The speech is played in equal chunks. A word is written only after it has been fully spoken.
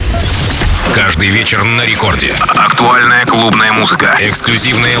Каждый вечер на рекорде. Актуальная клубная музыка.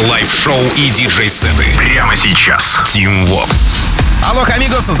 Эксклюзивные лайв-шоу и диджей-сеты. Прямо сейчас. Тимвок. Алло,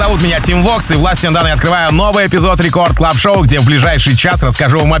 амигос, зовут меня Тимвокс, и властью данной открываю новый эпизод Рекорд Клаб Шоу, где в ближайший час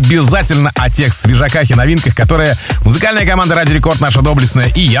расскажу вам обязательно о тех свежаках и новинках, которые музыкальная команда Радио Рекорд наша доблестная,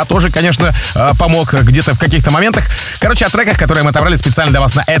 и я тоже, конечно, помог где-то в каких-то моментах. Короче, о треках, которые мы отобрали специально для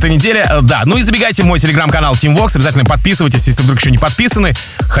вас на этой неделе. Да, ну и забегайте в мой телеграм-канал Тимвокс, обязательно подписывайтесь, если вдруг еще не подписаны.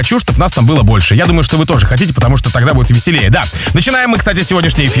 Хочу, чтобы нас там было больше. Я думаю, что вы тоже хотите, потому что тогда будет веселее. Да, начинаем мы, кстати,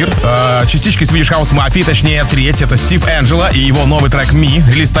 сегодняшний эфир. Частичка Swedish House Mafia, точнее, треть. Это Стив Анджело и его новый трек «Me».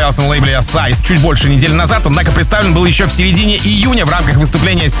 Релиз состоялся на лейбле Size чуть больше недели назад, однако представлен был еще в середине июня в рамках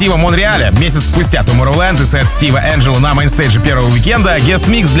выступления Стива в Монреале. Месяц спустя Tomorrowland и сет Стива Анджело на мейнстейдже первого уикенда,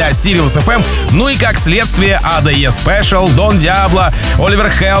 гест-микс для Sirius FM, ну и как следствие ADE Special, Дон Диабло, Оливер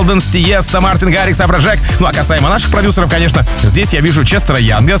Хелденс, Тиеста, Мартин Гаррикс, Афроджек. Ну а касаемо наших продюсеров, конечно, здесь я вижу Честера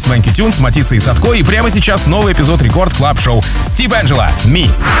Янга, Свенки Тюнс, Матисса и Садко, и прямо сейчас новый эпизод Рекорд Клаб Шоу. Стив Анджело,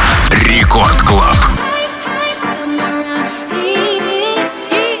 «Me». Рекорд Клаб.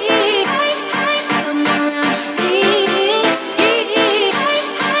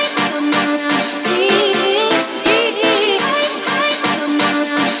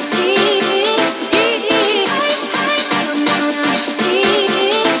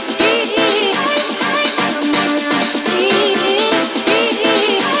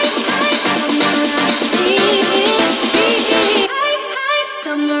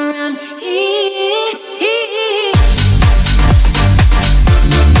 Come around here.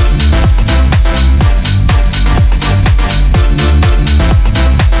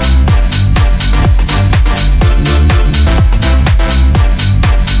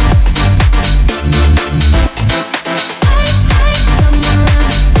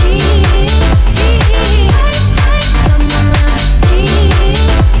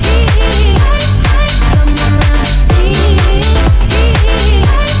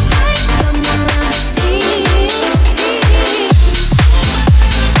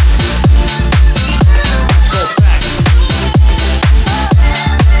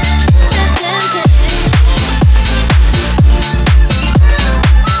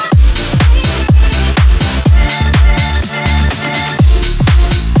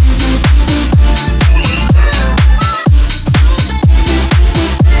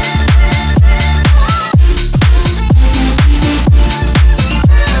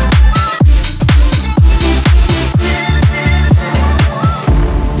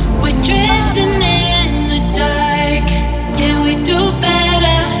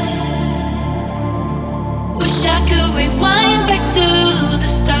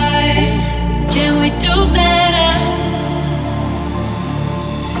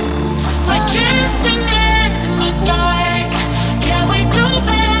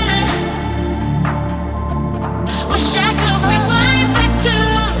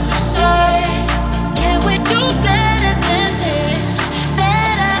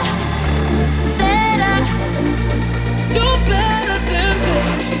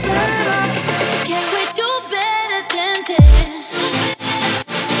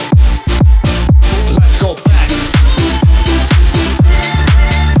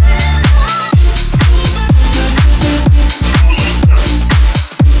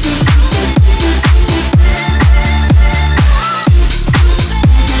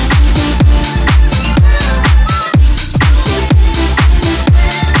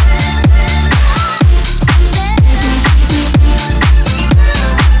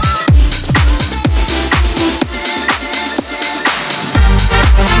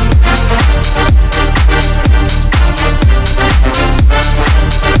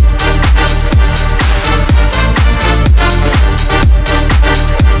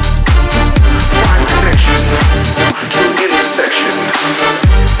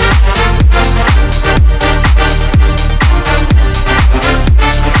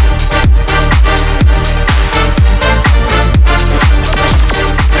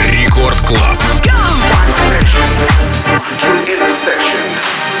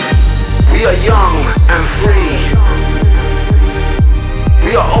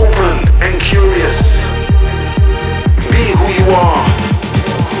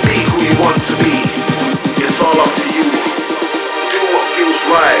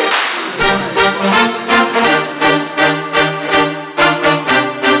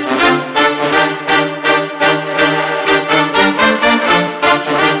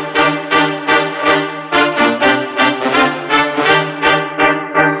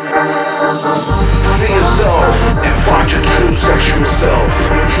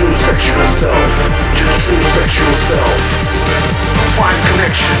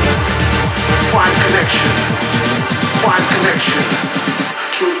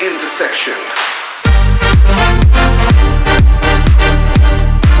 Intersexion.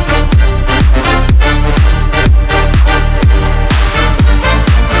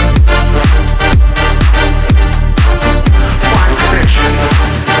 Find connection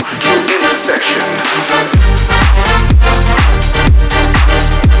to intersection.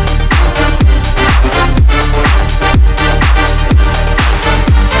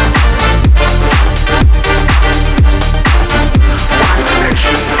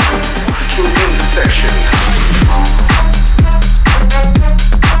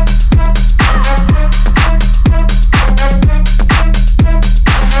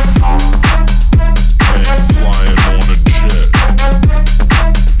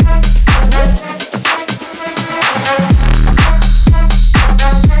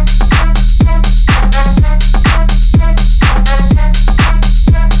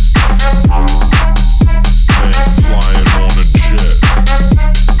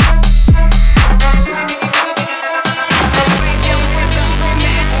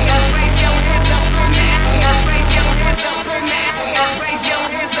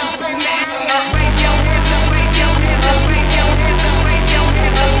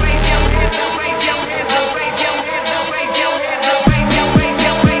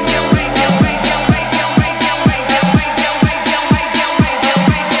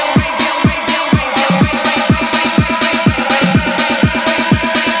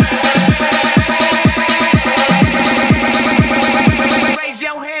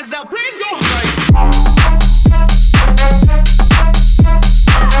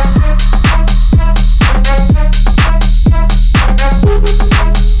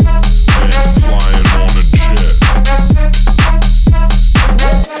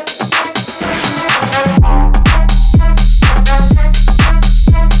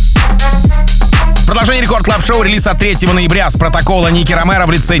 Клаб-шоу, релиз от 3 ноября с протокола Ники Ромеро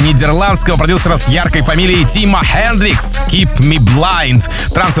в лице нидерландского продюсера с яркой фамилией Тиммо Hendriks «Keep Me Blind».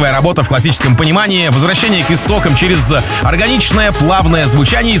 Трансовая работа в классическом понимании, возвращение к истокам через органичное, плавное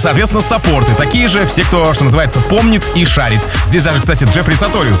звучание и, соответственно, саппорты. Такие же все, кто, что называется, помнит и шарит. Здесь даже, кстати, Джеффри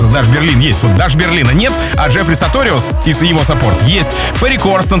Саториус из Даш Берлин есть. Тут Даш Берлина нет, а Джеффри Саториус и его саппорт есть. Ферри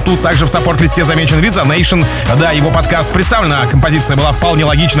Корстен тут также в саппорт-листе замечен. Резонейшн, да, его подкаст представлена. Композиция была вполне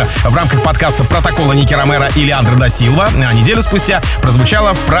логична в рамках подкаста протокола Ники Ромеро и Леандро да Силва, а неделю спустя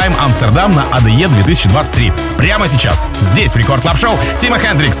прозвучала в Prime Амстердам на Alle 2023. Прямо сейчас, здесь в Рекорд Клаб Шоу, Тиммо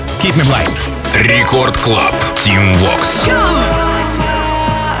Hendriks, Keep Me Blind. Рекорд Клаб, Teamworks.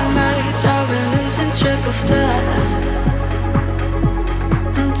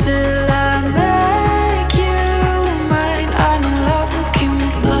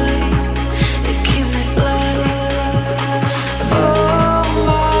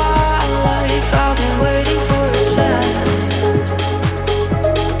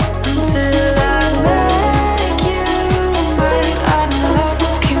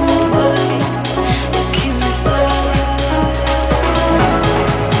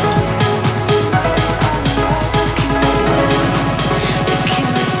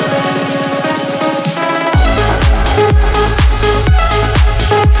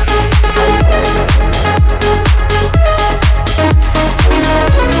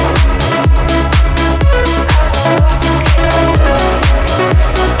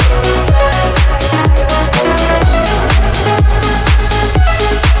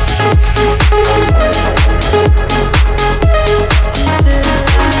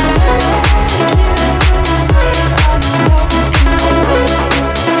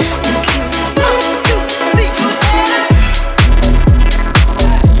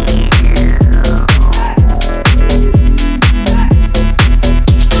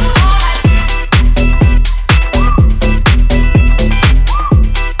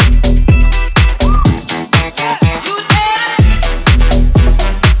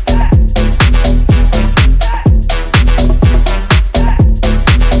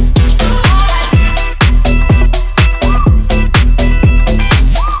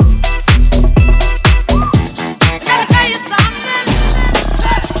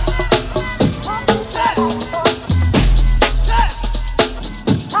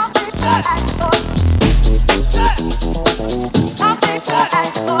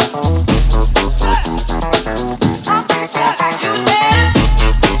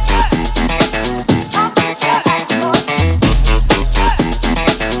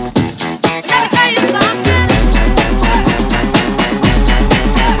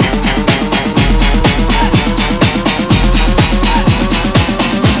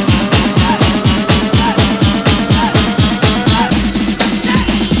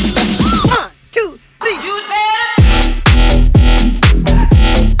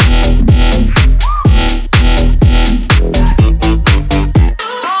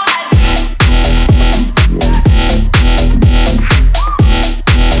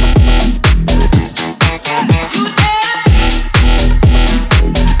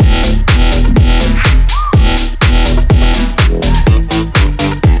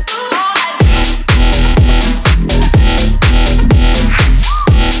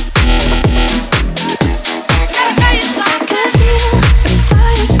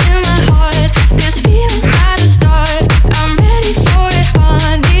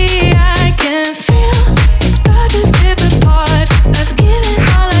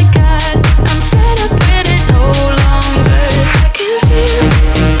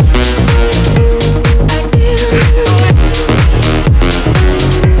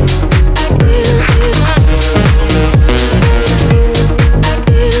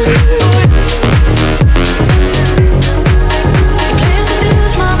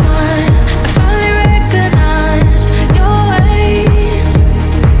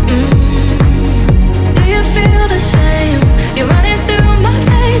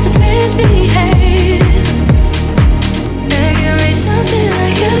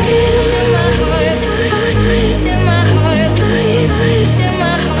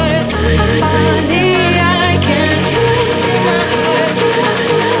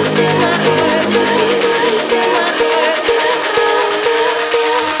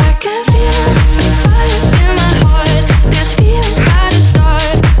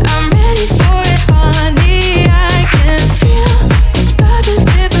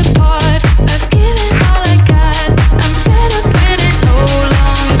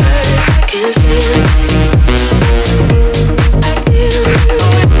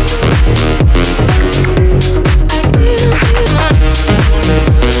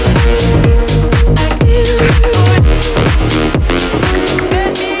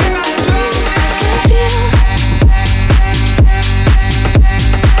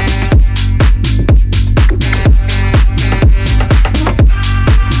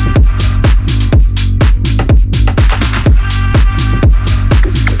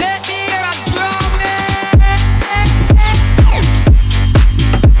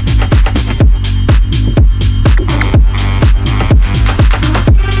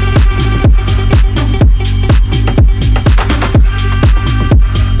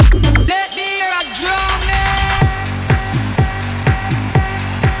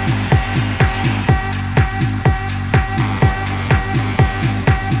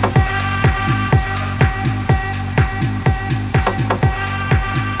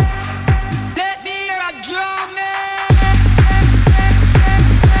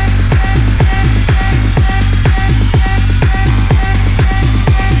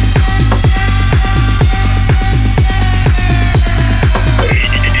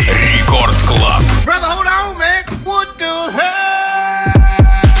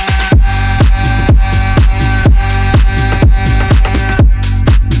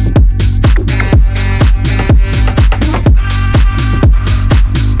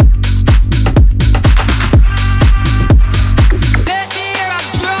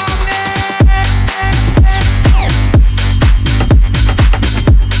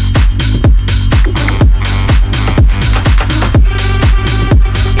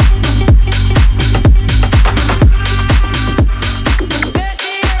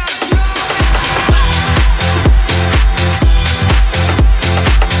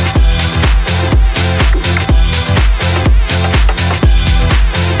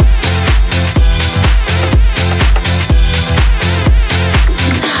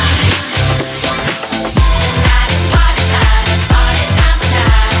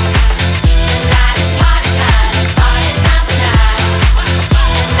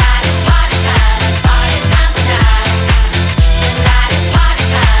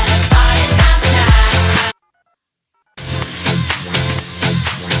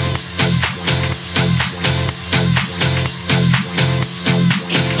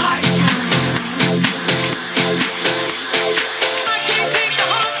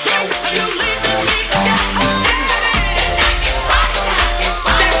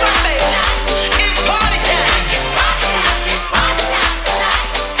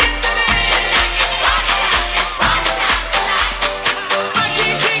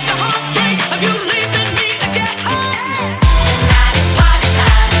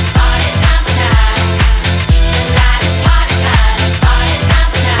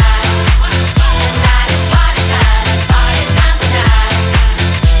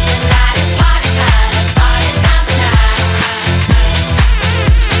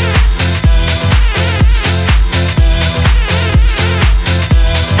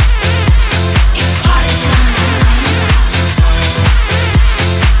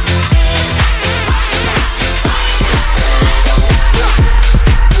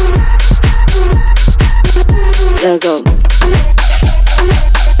 Logo.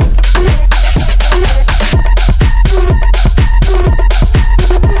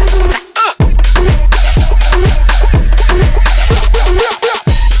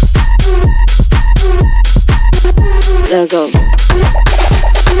 Logo.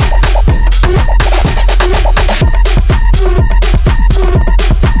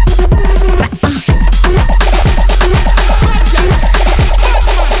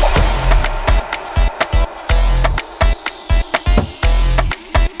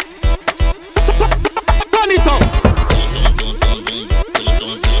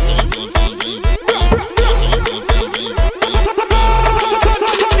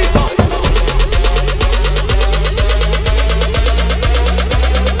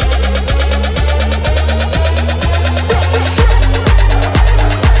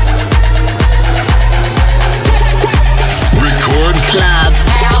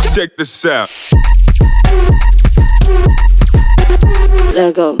 Check this out.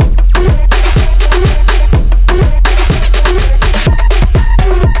 Logo.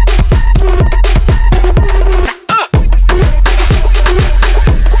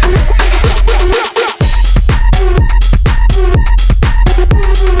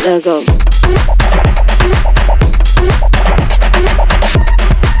 Logo.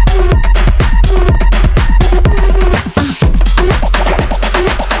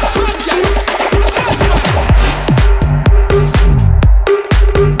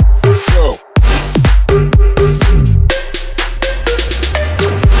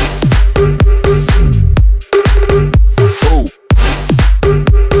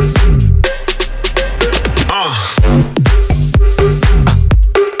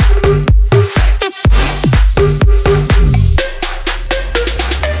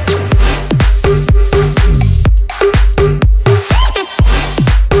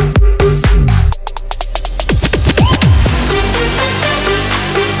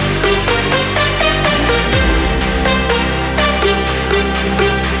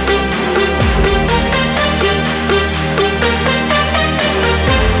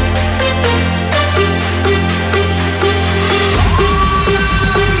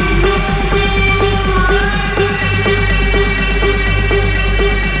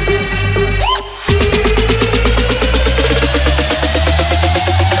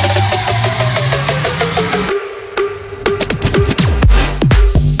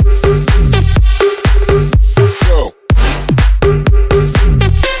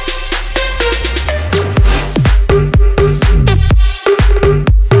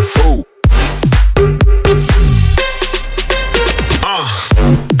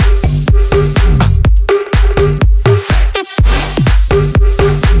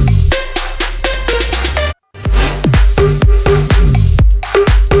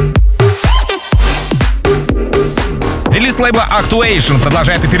 Лейбла Actuation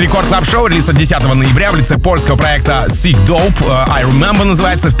продолжает эфир Рекорд Клаб Шоу. Релиз от 10 ноября в лице польского проекта Sikdope. I Remember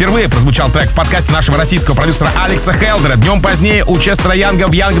называется. Впервые прозвучал трек в подкасте нашего российского продюсера Алекса Хелдера. Днем позднее у Честера Янга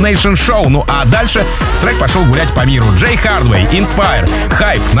в Young Nation Show. Ну а дальше трек пошел гулять по миру. Джей Хардвей, Inspire,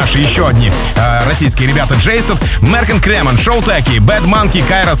 Hype, наши еще одни российские ребята Джейстед, Меркен Кремон, Шоутеки, Bad Monkey,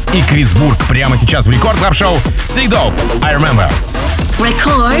 Кайрос и Крис Бург. Прямо сейчас в Рекорд Клаб Шоу Sikdope, I Remember.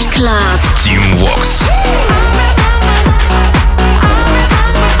 Record Club. Teamworks.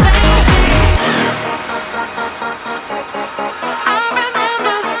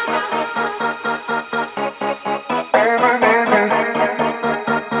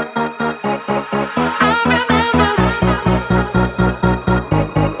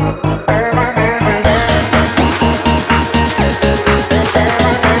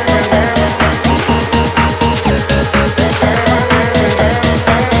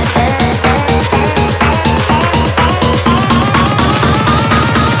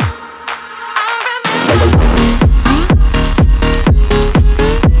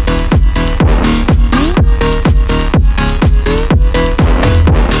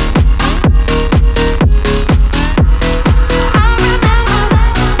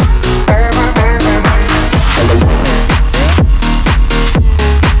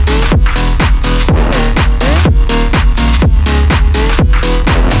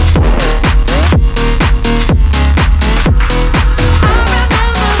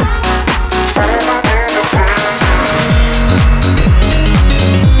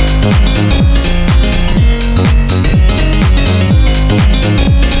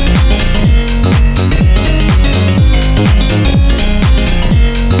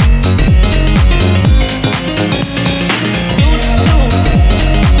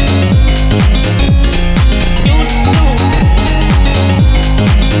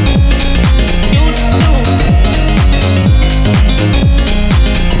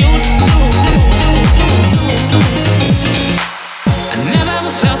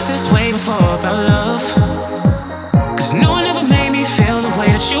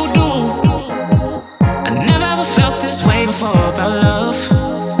 you do. I never ever felt this way before about love,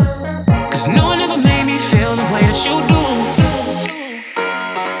 'cause no one ever made me feel the way that you do.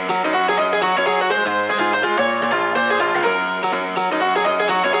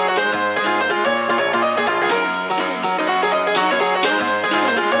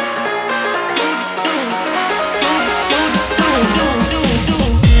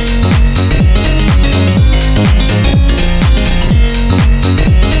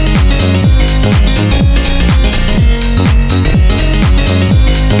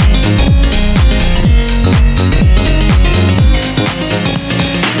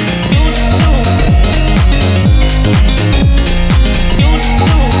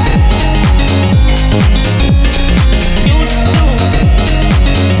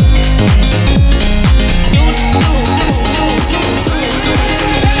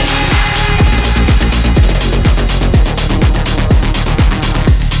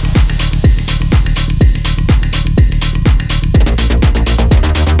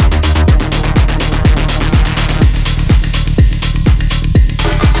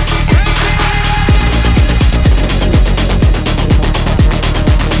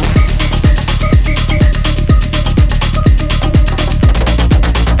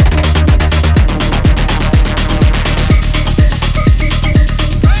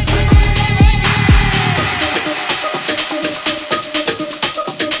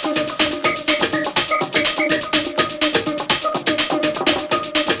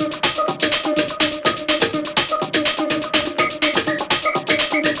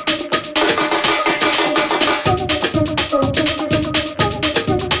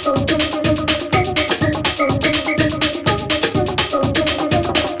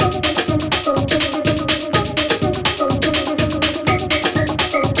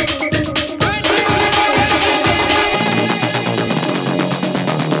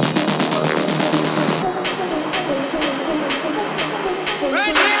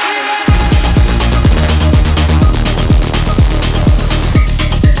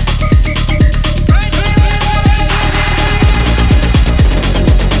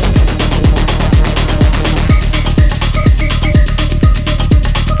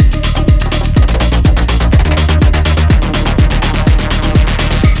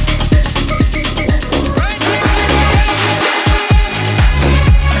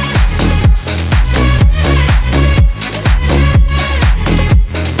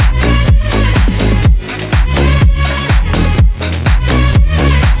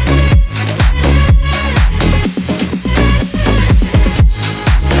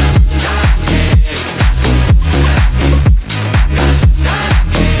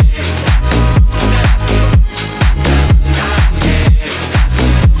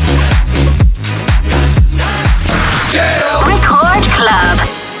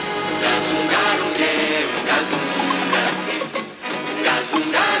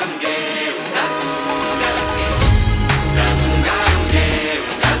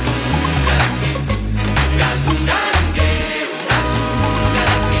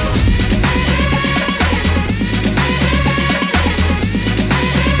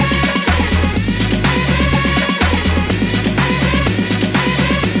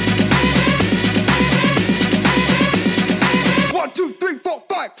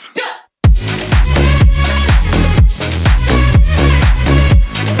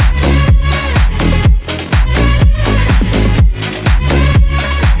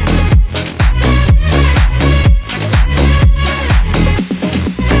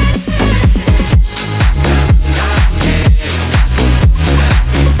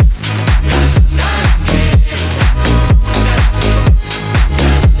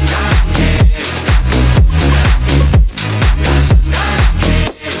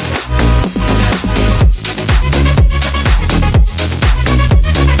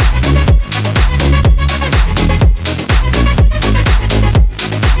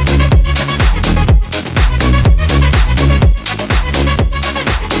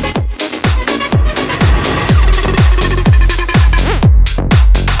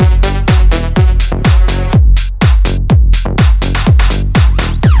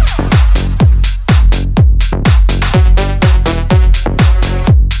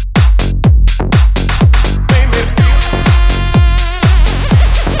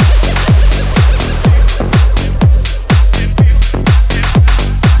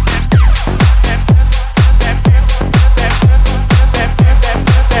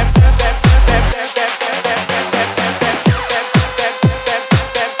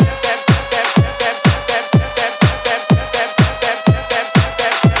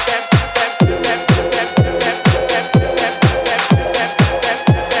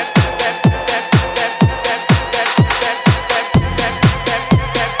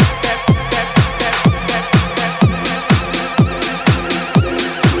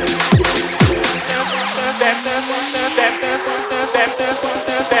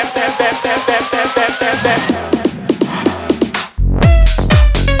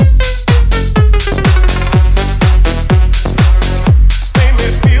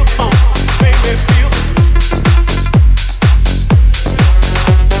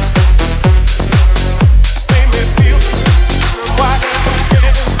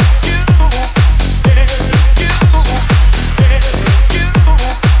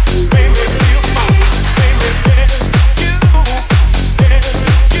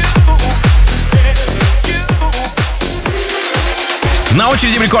 На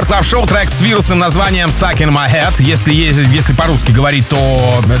очереди в Рекорд Клаб Шоу трек с вирусным названием Stuck in My Head. Если по-русски говорить,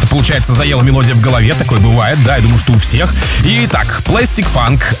 то это получается заела мелодия в голове. Такое бывает, да, я думаю, что у всех. Итак,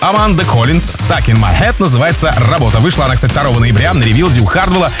 Plastic-Funk, Amanda Collins, Stuck in My Head называется работа. Вышла она, кстати, 2 ноября на ревилде у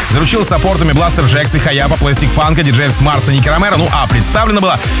Хардвелла. Заручила саппортами Бластер Джекс и Хаяба, Plastic-Funk, диджеев с Марса, Ники Ромеро. Ну а представлена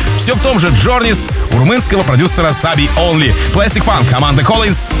была все в том же Джорнис у румынского продюсера Sabi Only. Plastic-Funk, Amanda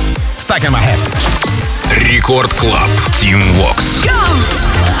Collins, Stuck in My Head. Рекорд Клаб. Тимвок.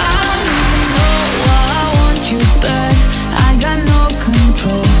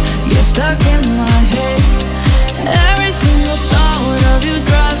 Stuck in my head. Every single thought of you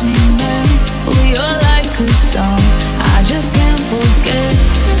drives me mad. We are like a song I just can't forget.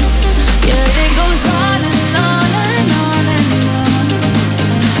 Yeah, it goes on and on and on and on.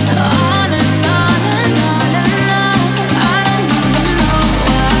 On and on and on and on. I don't even know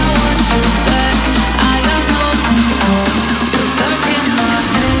why I want you back. I got no control. You're stuck in my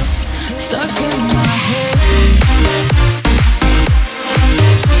head. Stuck in my head.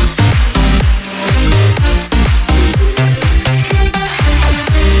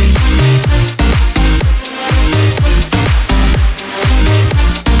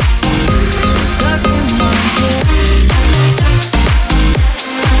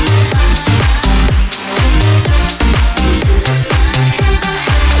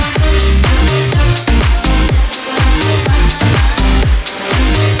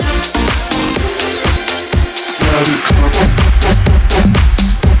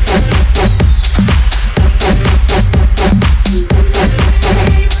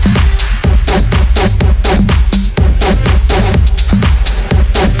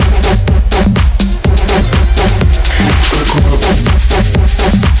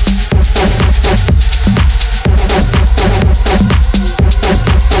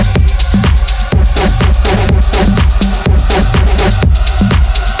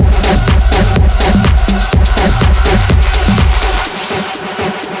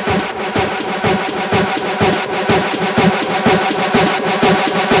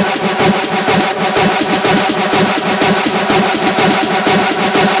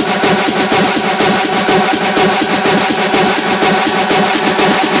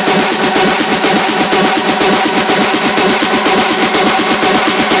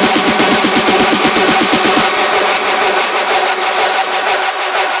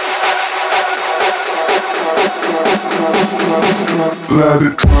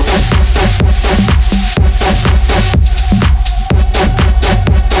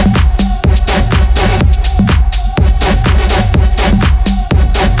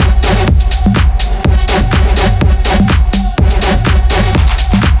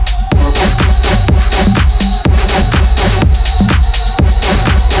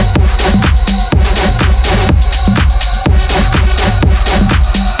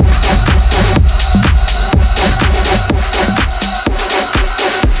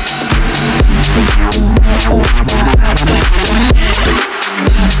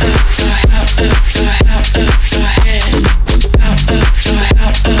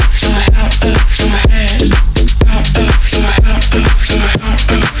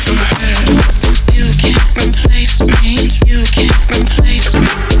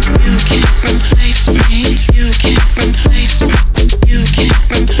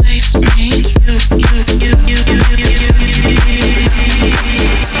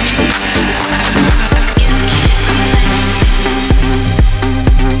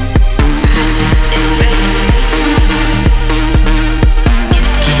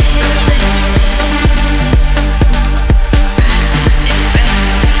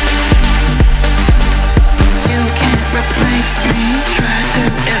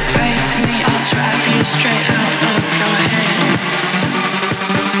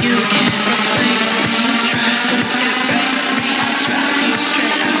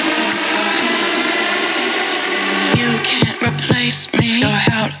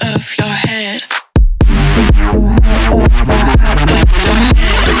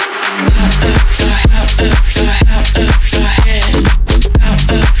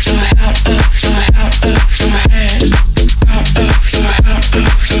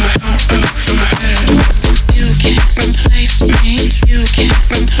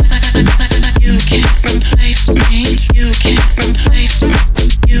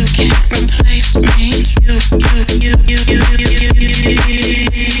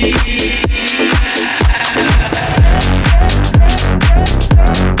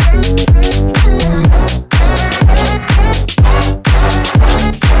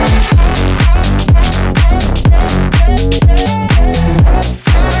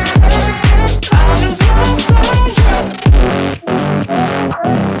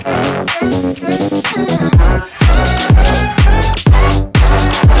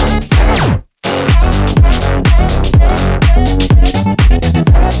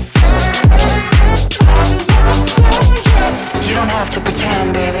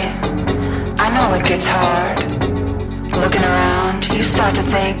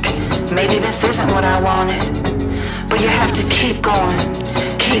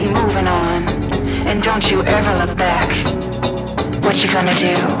 keep moving on, and don't you ever look back. What you gonna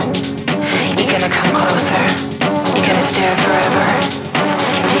do? You gonna come closer? You gonna stare forever?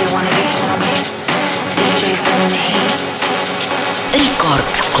 Do you wanna get to know me? DJ's been in the heat. Record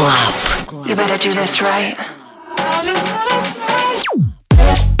Club. You better do this right.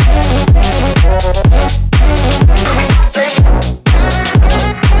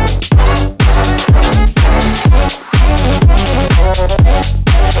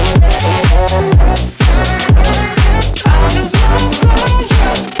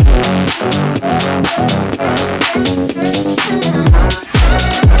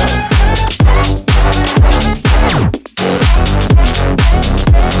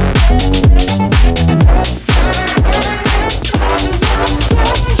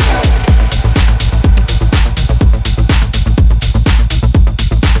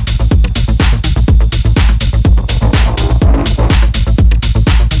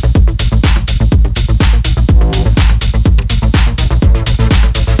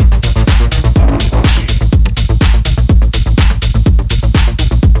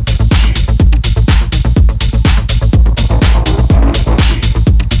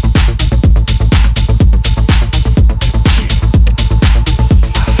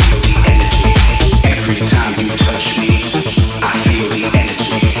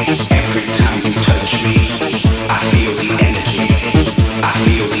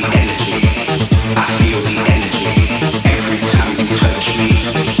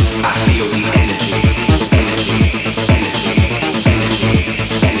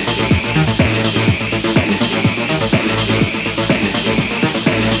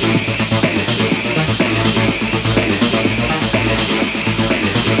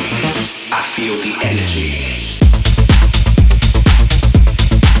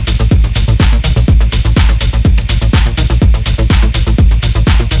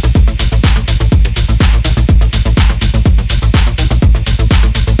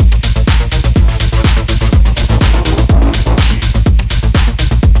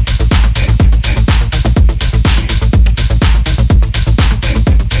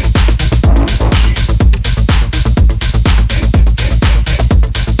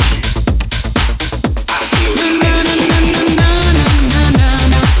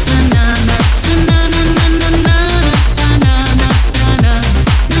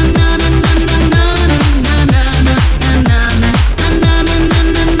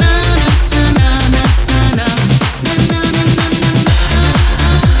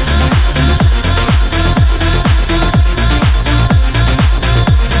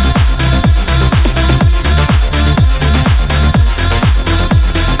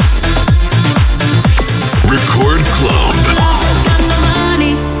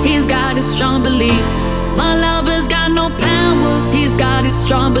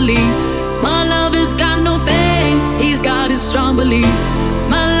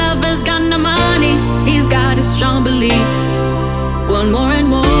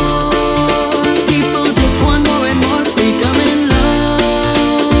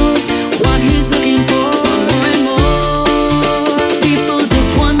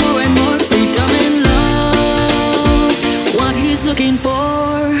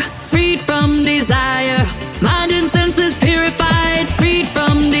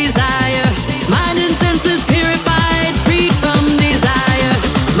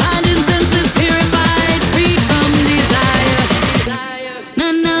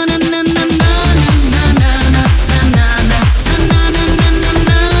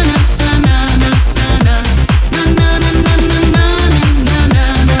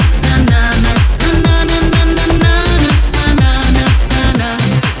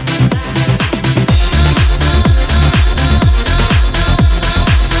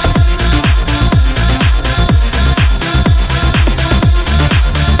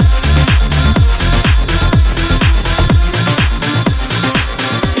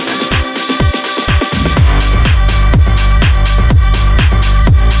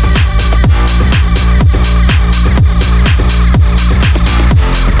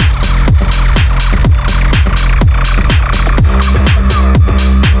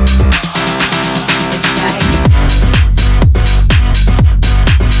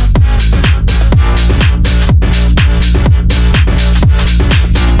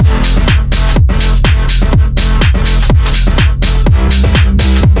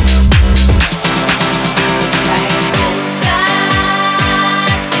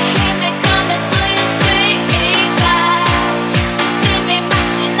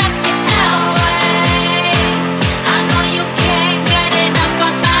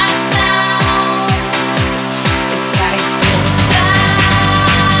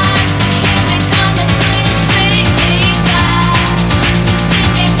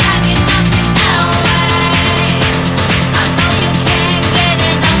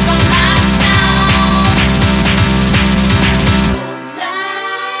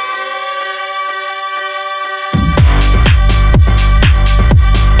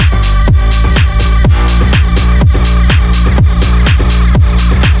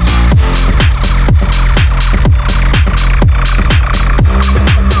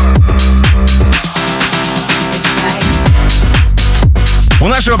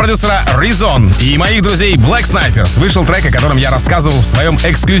 продюсера Rezon и моих друзей Black Snipers вышел трек, о котором я рассказывал в своем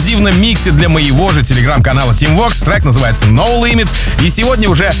эксклюзивном миксе для моего же телеграм-канала Timvox. Трек называется No Limit, и сегодня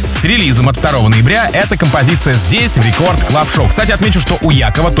уже с релизом от 2 ноября эта композиция здесь, в Рекорд Клаб Шоу. Кстати, отмечу, что у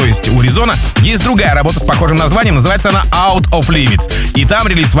Якова, то есть у Резона, есть другая работа с похожим названием, называется она Out of Limits. И там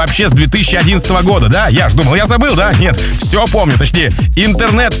релиз вообще с 2011 года, да? Я ж думал, я забыл, да? Нет, все помню, точнее,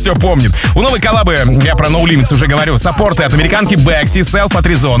 интернет все помнит. У новой коллабы, я про No Limits уже говорю, саппорты от американки Бэкси, Self от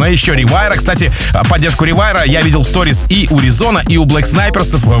Резона, еще Ревайра. Кстати, поддержку Ревайра я видел в сторис и у Резона, и у Black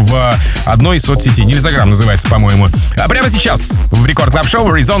Snipers в одной из соцсетей. Нельзяграм называется, по-моему. А прямо сейчас в Рекорд Клаб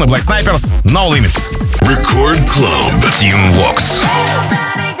Шоу Резон и Black Snipers No Limits. Рекорд Клаб Timvox.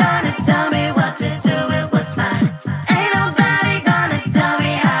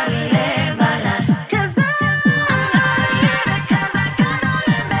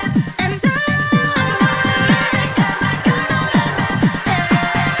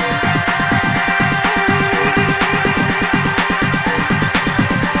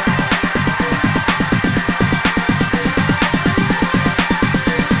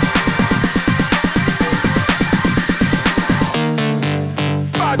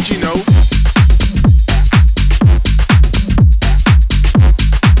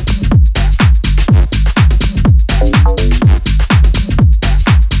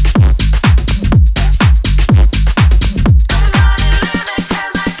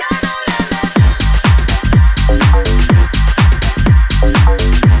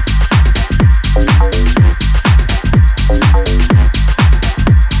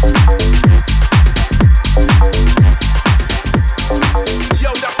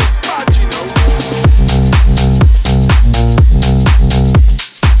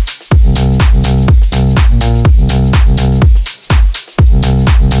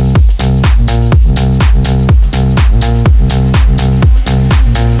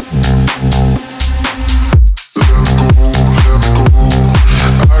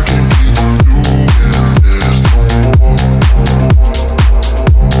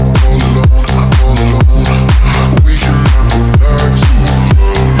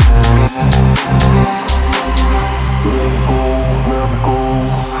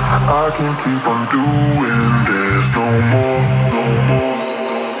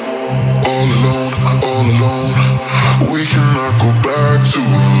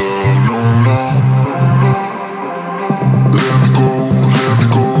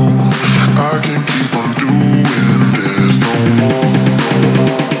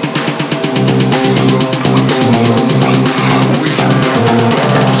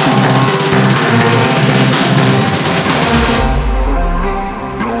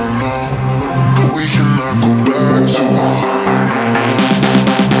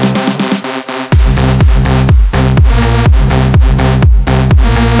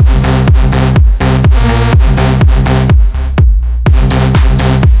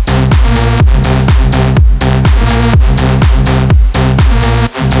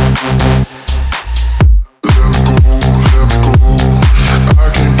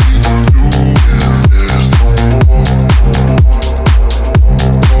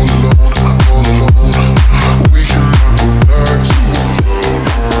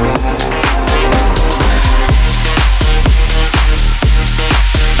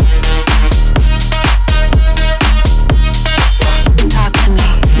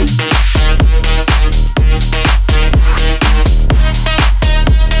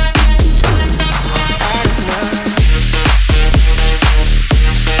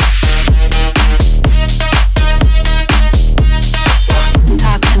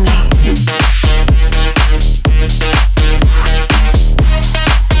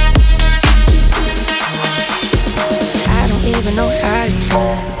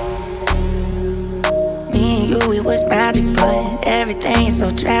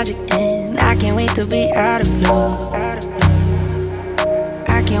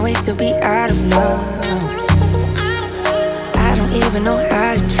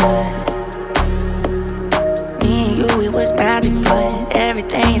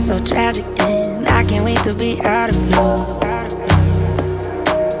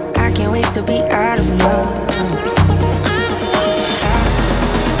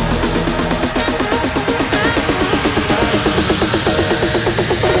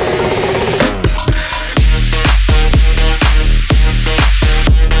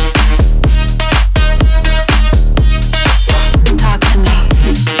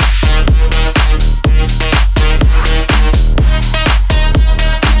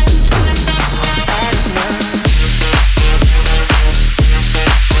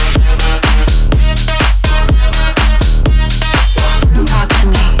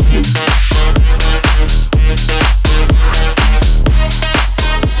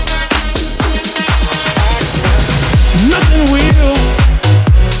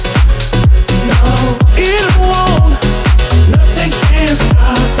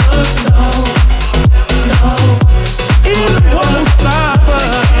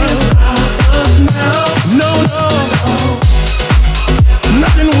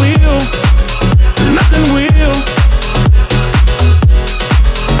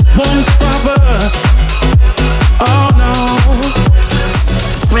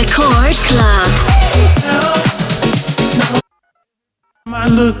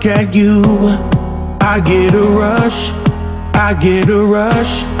 look at you, I get a rush, I get a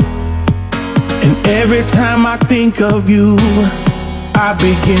rush. And every time I think of you, I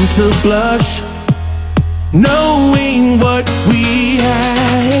begin to blush, knowing what we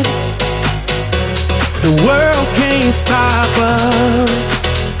had. The world can't stop us,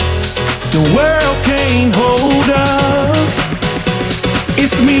 the world can't hold us.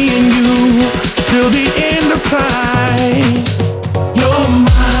 It's me and you till the end of time. You're mine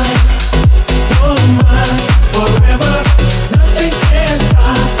forever. Nothing can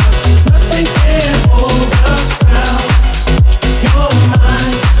stop us, nothing can hold us down. You're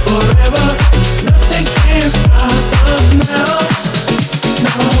mine forever. Nothing can stop us now.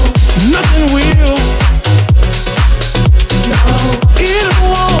 No, nothing will. No, it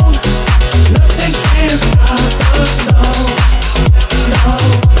won't. Nothing can stop us. No, no,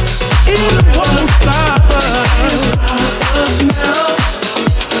 it won't stop us. Stop us now.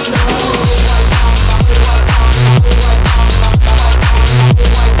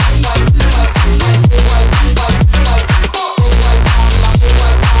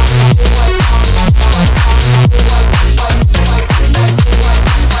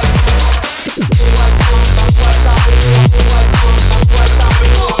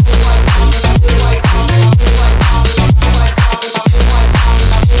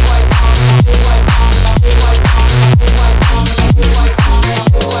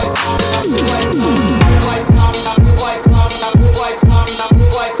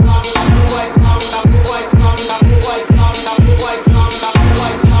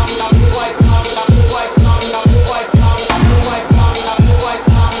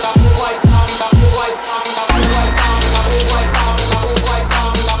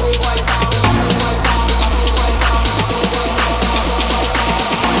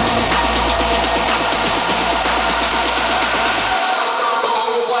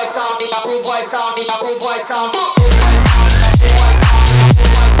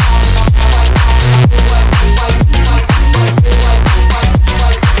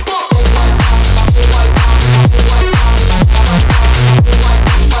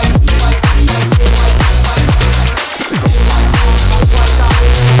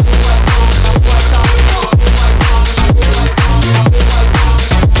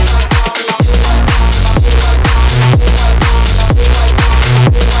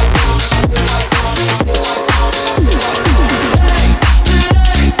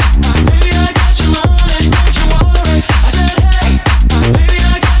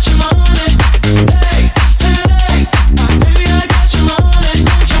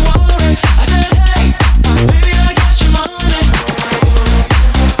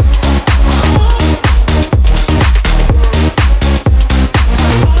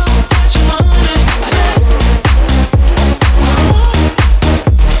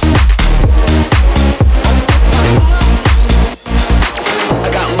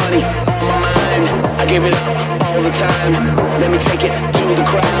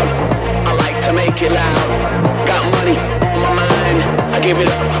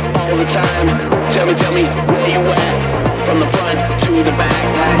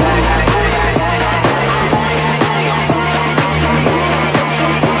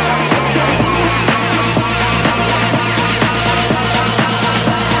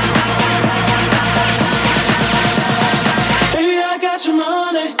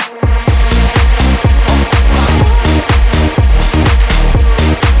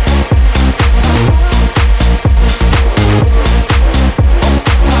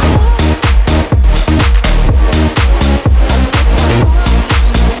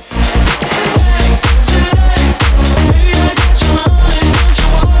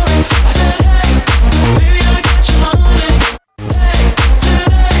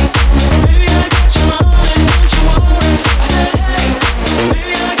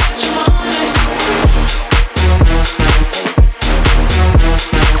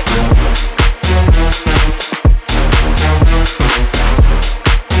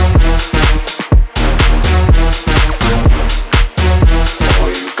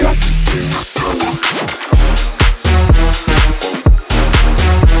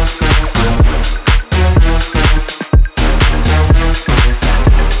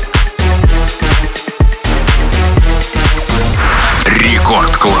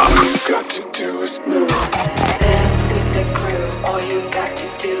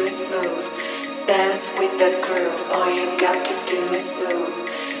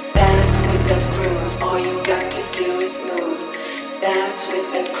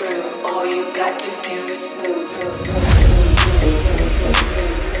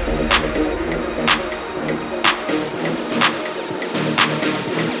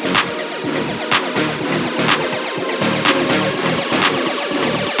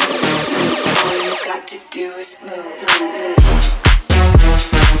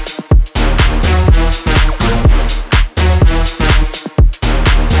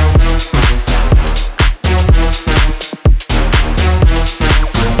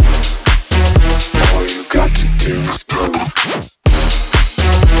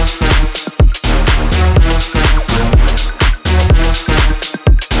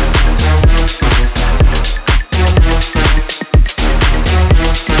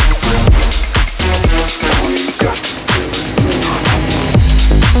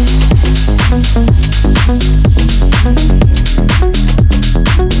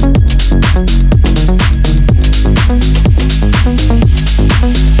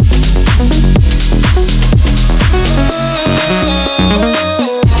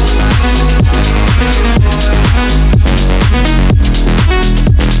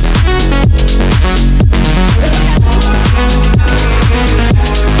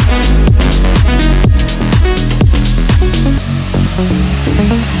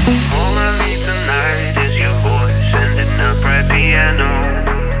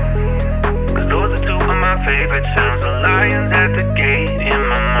 lions at the gate in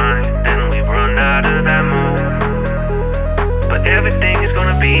my mind, and we've run out of that mood. But everything is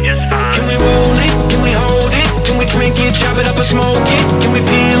gonna be just fine. Can we roll it? Can we hold it? Can we drink it, chop it up and smoke it? Can we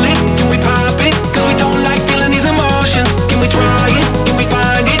peel it? Can we pop it? Cause we don't like feeling these emotions. Can we try it? Can we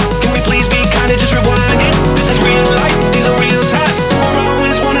find it? Can we please be kind and just rewind it? This is real life, these are real times. We're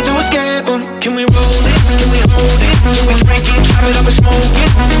always wanting to escape them. Can we roll it? Can we hold it? Can we drink it, chop it up and smoke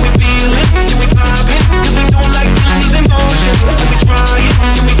it? Can we peel it? Can we pop it? Cause we don't like feeling these emotions. Can we try it?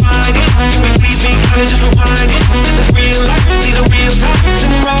 Can we find it? Can we please be kind and just rewind it? This is real life, these are real times. And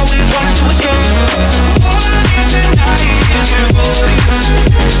we're always wanting to escape.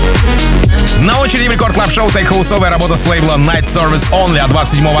 На очереди в Рекорд Клаб Шоу тейк-хаусовая работа с лейбла Night Service Only от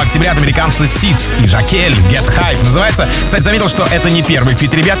 27 октября от американца Сидс и Жакель Get Hype называется. Кстати, заметил, что это не первый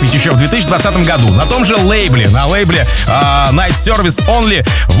фит ребят, ведь еще в 2020 году на том же лейбле, на лейбле Night Service Only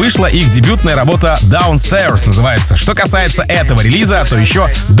вышла их дебютная работа Downstairs называется. Что касается этого релиза, то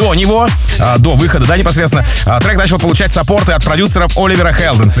еще до него, до выхода, да, непосредственно, трек начал получать саппорты от продюсеров Оливера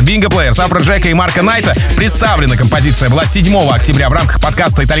Хелденса, Бинго Плеерс, Афроджека и Марка Найта. Представлена композиция была 7 октября в рамках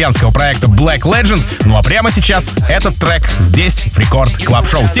подкаста итальянского проекта Black Legend. Ну а прямо сейчас этот трек здесь, в Рекорд Клаб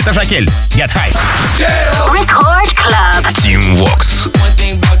Шоу. Сита Жакель, Get High. Record Club. Teamworks. One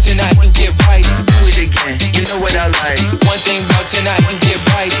thing about tonight, you get right, do it again. You know what I like. One thing about tonight, you get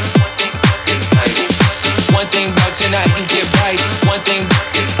right. One thing about tonight, you get right. One thing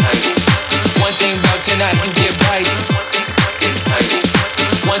about tonight, you get right.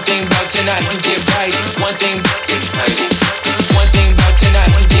 One thing about tonight, you get right. One thing about tonight, you get right. One thing about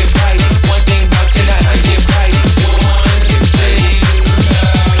tonight, you get right.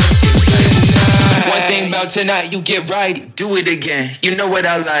 One thing about tonight, you get right. Do it again. You know what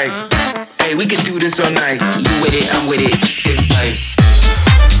I like. Hey, we can do this all night. You with it, I'm with it. Get right.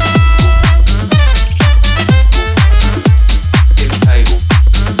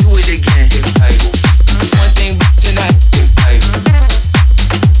 Do it again. One thing about tonight.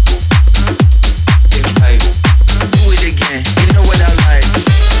 Do it again. You know what I like.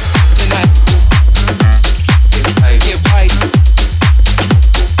 Tonight. Get right.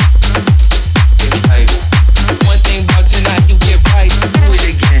 One thing about tonight, you get right. Do it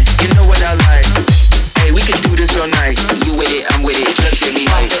again. You know what I like. Hey, we can do this all night. You with it, I'm with it. Just get me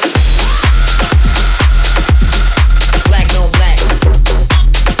right. Black on black.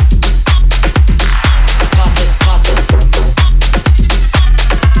 Pop it, pop it.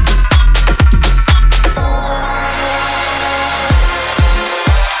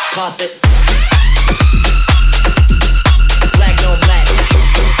 Pop it. Black on black.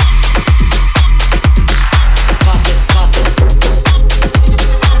 Pop it, pop it.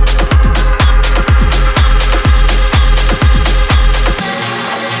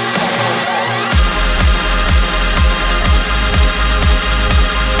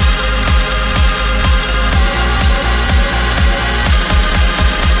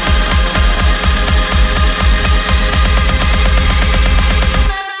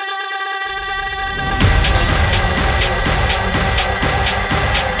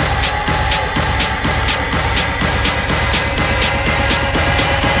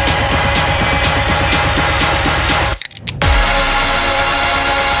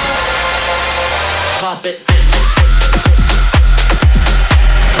 Pop it.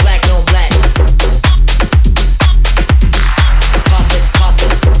 Black on black. Pop it, pop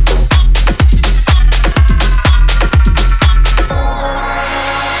it.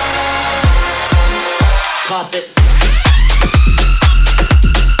 Pop it.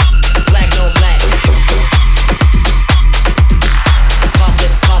 Black on black. Pop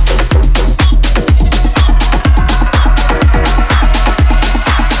it, pop it.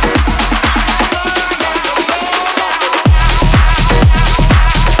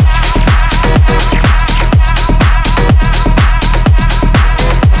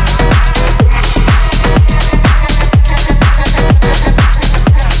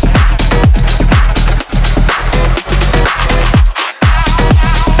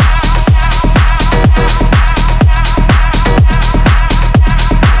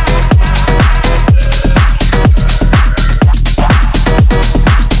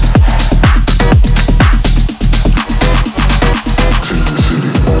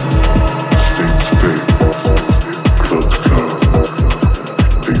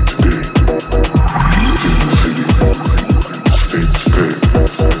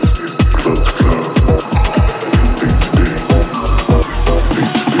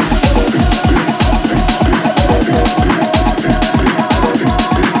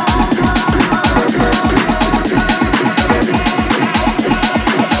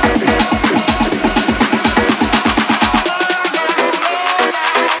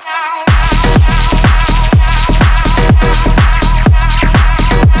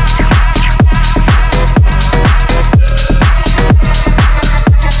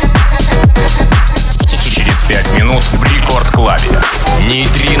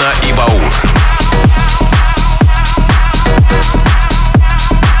 Нейтрино и Баур.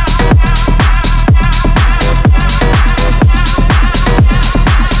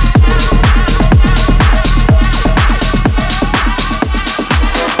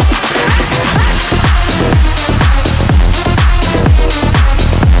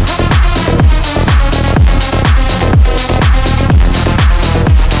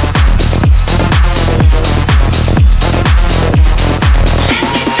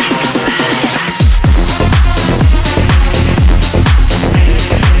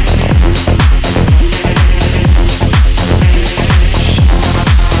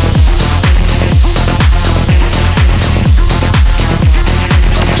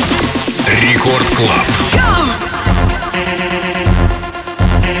 Рекорд Клаб.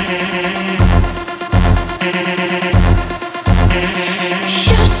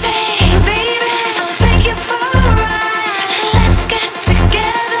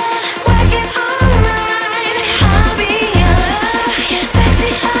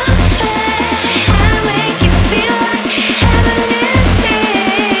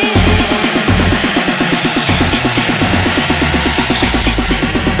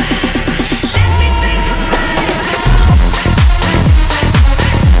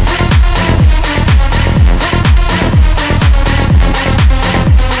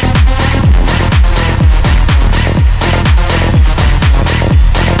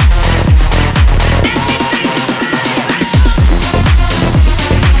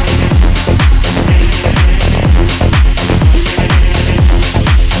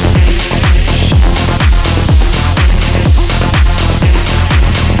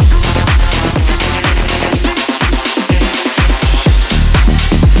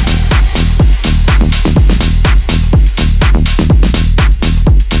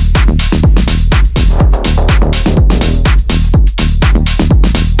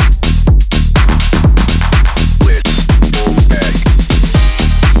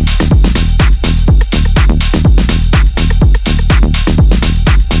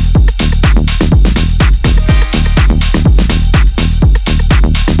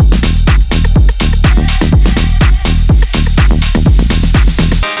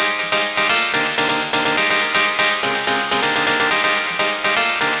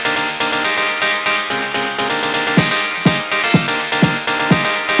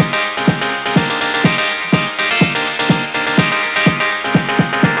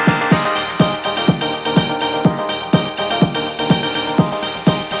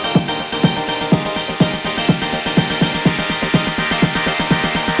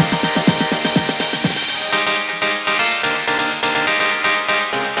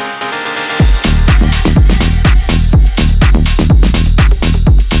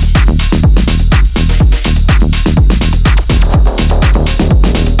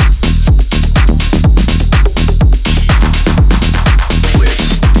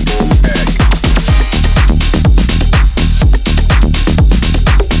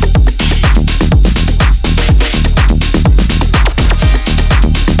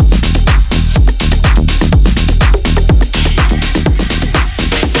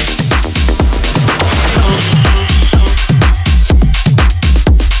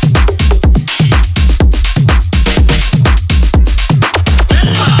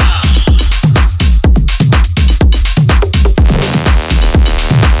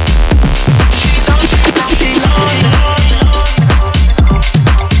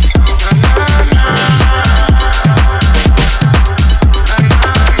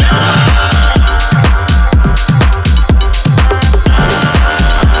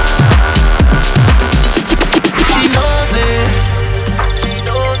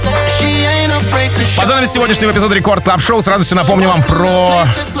 Сегодняшнего эпизода Рекорд Клаб Шоу. С радостью напомню вам про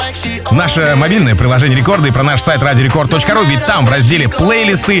наше мобильное приложение Рекорда и про наш сайт radiorecord.ru, ведь там в разделе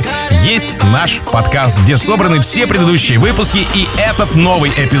 «Плейлисты» есть наш подкаст, где собраны все предыдущие выпуски, и этот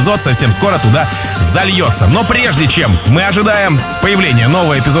новый эпизод совсем скоро туда зальется. Но прежде чем мы ожидаем появления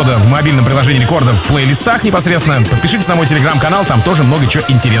нового эпизода в мобильном приложении Рекорда в плейлистах непосредственно, подпишитесь на мой телеграм-канал, там тоже много чего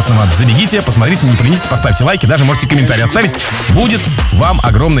интересного. Забегите, посмотрите, не поленитесь, поставьте лайки, даже можете комментарий оставить. Будет вам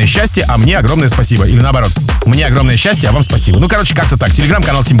огромное счастье, а мне огромное спасибо. Или наоборот, мне огромное счастье, а вам спасибо. Ну, короче, как-то так.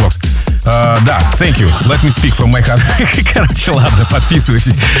 Телеграм-канал Timmo. Да, thank you. Let me speak from my heart. Короче, ладно,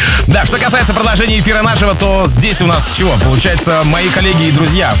 подписывайтесь. Да, что касается продолжения эфира нашего, то здесь у нас чего? Получается, мои коллеги и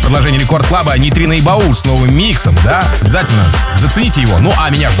друзья в продолжении Рекорд Клаба Нейтрино и Баур с новым миксом, да? Обязательно зацените его. Ну, а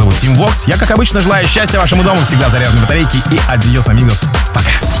меня же зовут Timmo. Я, как обычно, желаю счастья вашему дому, всегда заряженной батарейки и адьос, амигос. Пока.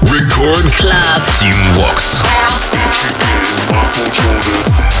 Рекорд Клаб Timmo.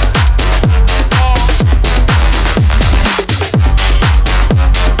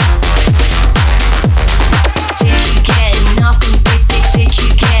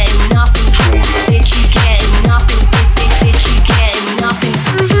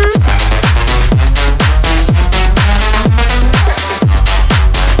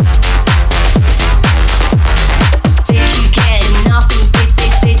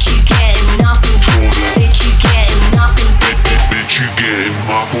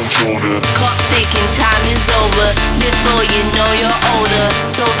 Clock ticking, time is over. Before you know you're older.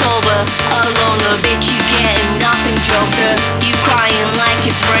 So sober, a loner, bitch, you getting nothing, joker. You crying like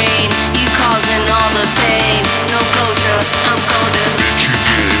it's rain. You causing all the pain. No closure, I'm colder. Bitch, you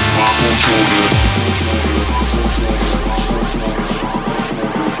getting my controller.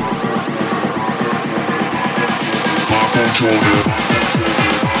 My controller.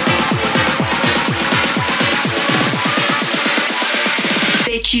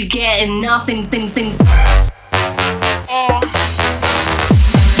 Bitch, you getting nothing, thing.